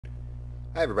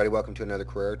Hi everybody, welcome to another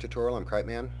career tutorial. I'm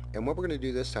cripeman, and what we're going to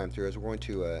do this time through is we're going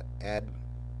to add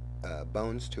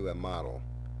bones to a model.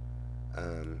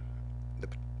 Um, the,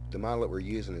 the model that we're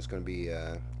using is going to be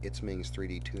It's Ming's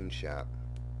 3D Toon Shop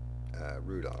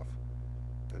Rudolph.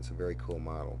 And it's a very cool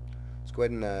model. Let's go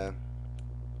ahead and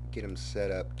get him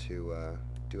set up to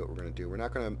do what we're going to do. We're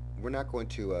not going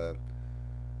to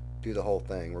do the whole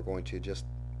thing. We're going to just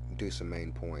do some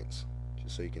main points,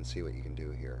 just so you can see what you can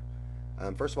do here.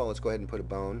 First of all, let's go ahead and put a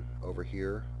bone over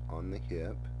here on the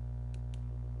hip.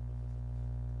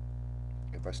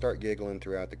 If I start giggling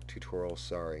throughout the tutorial,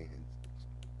 sorry.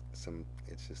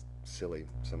 It's just silly,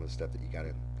 some of the stuff that you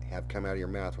gotta have come out of your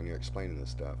mouth when you're explaining this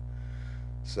stuff.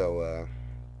 So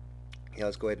yeah,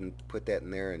 let's go ahead and put that in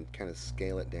there and kind of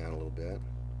scale it down a little bit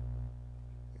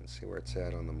and see where it's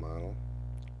at on the model.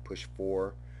 Push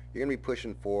 4. You're gonna be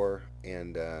pushing 4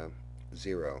 and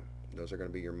 0. Those are gonna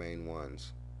be your main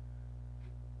ones.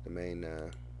 The main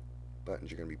buttons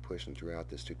you're gonna be pushing throughout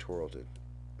this tutorial to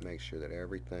make sure that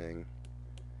everything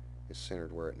is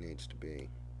centered where it needs to be.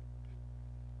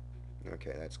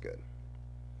 Okay, that's good.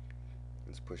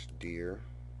 Let's push deer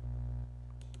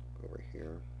over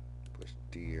here. Push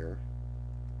deer.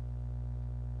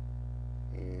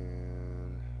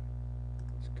 And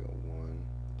let's go 1,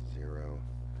 0.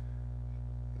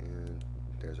 And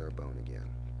there's our bone again.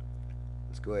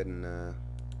 Let's go ahead and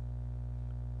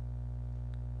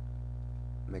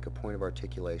make a point of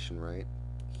articulation right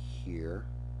here,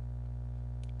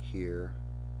 here,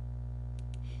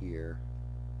 here,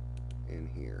 and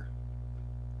here.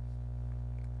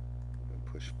 And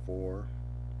push 4.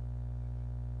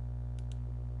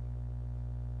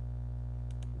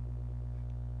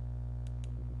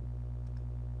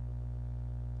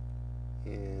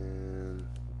 And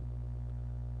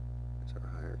that's our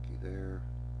hierarchy there.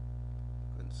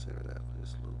 And center that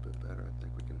just a little bit better. I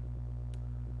think we can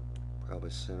probably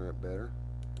center it better.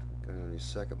 Go down to your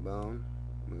second bone.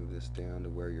 Move this down to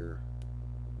where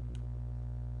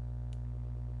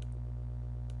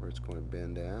it's going to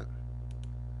bend at.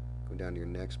 Go down to your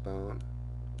next bone.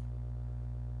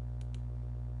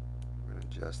 We're going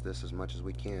to adjust this as much as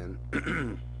we can.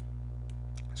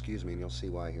 Excuse me, and you'll see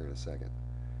why here in a second.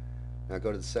 Now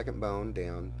go to the second bone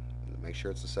down. Make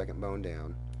sure it's the second bone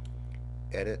down.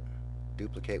 Edit,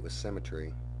 duplicate with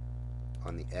symmetry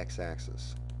on the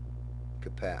x-axis.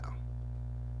 Kapow!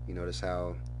 You notice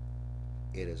how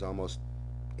it's almost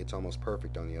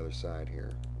perfect on the other side here.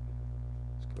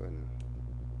 Let's go ahead and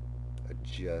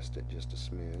adjust it just a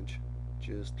smidge,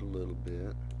 just a little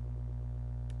bit.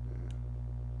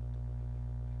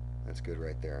 That's good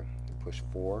right there. Push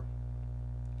 4.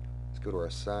 Let's go to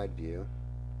our side view.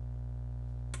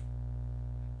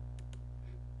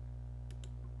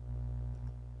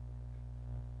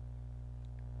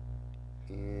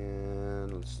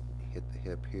 And let's hit the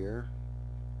hip here.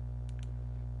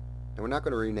 And we're not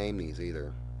going to rename these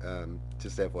either.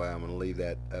 Just FYI, I'm going to leave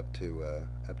that up to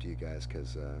you guys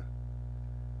because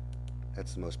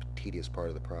that's the most tedious part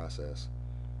of the process.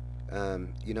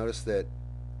 You notice that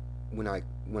when I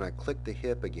click the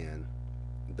hip again,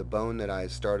 the bone that I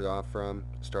started off from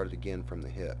started again from the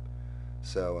hip.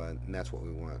 So and that's what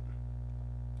we want.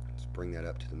 Let's bring that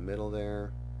up to the middle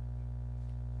there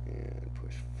and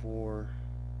push 4.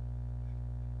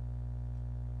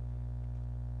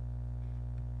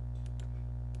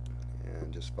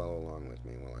 And just follow along with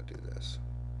me while I do this.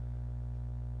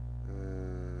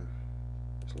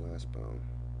 It's the last bone.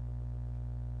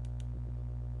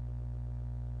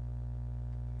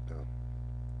 Oh,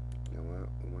 you know what?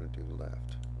 We want to do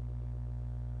left.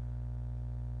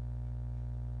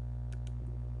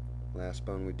 Last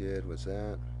bone we did was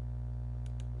that.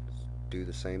 Let's do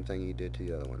the same thing you did to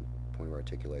the other one. Point of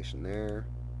articulation there,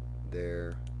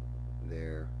 there,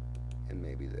 there, and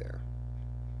maybe there.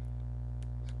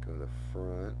 Go to the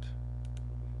front,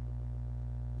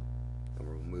 and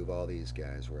we'll move all these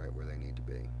guys right where they need to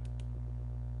be.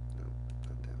 No,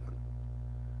 not that one.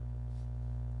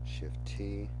 Shift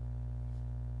T.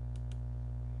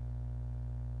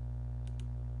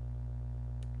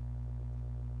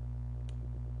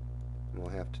 And we'll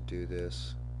have to do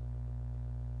this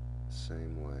the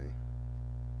same way.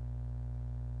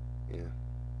 Yeah,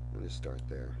 we'll just start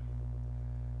there.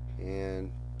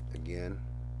 And again,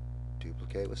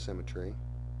 duplicate with symmetry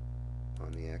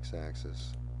on the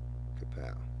x-axis.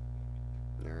 Kapow.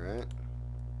 Alright.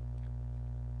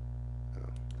 Oh.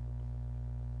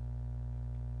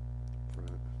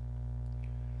 Front.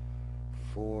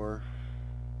 4.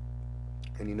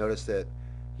 And you notice that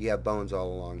you have bones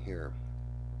all along here.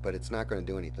 But it's not going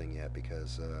to do anything yet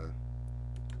because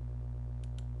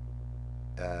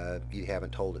you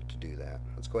haven't told it to do that.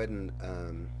 Let's go ahead and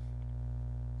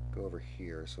go over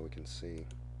here so we can see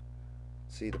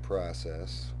the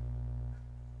process.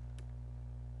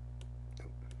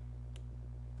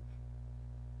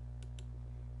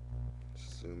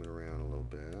 Zoom it around a little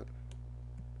bit,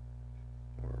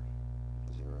 or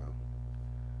 0.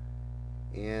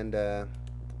 And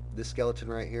this skeleton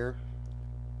right here,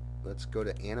 let's go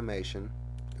to animation.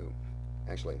 Ooh,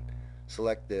 actually,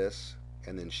 select this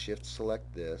and then shift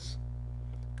select this.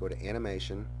 Go to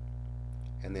animation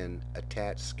and then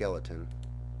attach skeleton,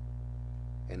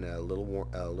 and a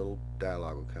little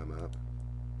dialog will come up.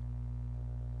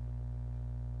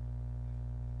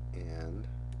 And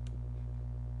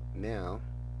now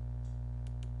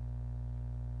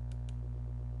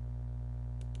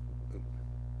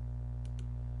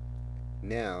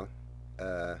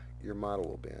your model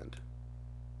will bend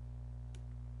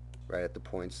right at the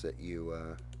points that you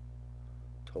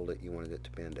told it you wanted it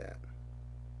to bend at.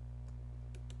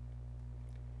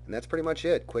 And that's pretty much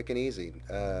it. Quick and easy.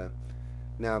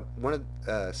 Now,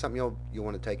 something you'll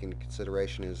want to take into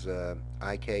consideration is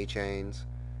IK chains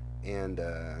and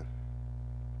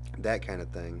that kind of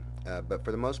thing. But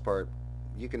for the most part,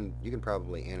 you can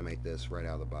probably animate this right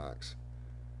out of the box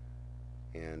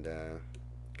and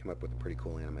come up with a pretty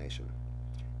cool animation.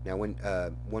 Now,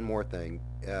 one more thing,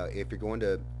 if you're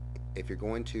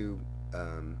going to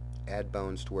add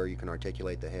bones to where you can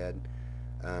articulate the head,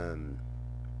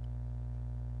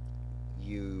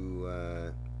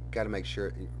 you got to make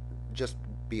sure, just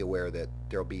be aware that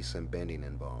there'll be some bending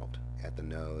involved at the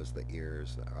nose, the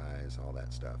ears, the eyes, all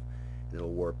that stuff. And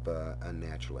it'll warp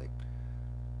unnaturally.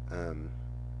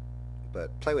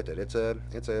 But play with it. It's a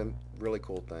really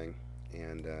cool thing,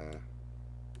 and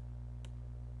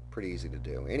pretty easy to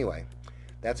do. Anyway,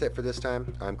 that's it for this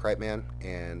time. I'm Cripeman,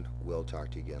 and we'll talk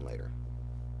to you again later.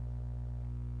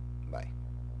 Bye.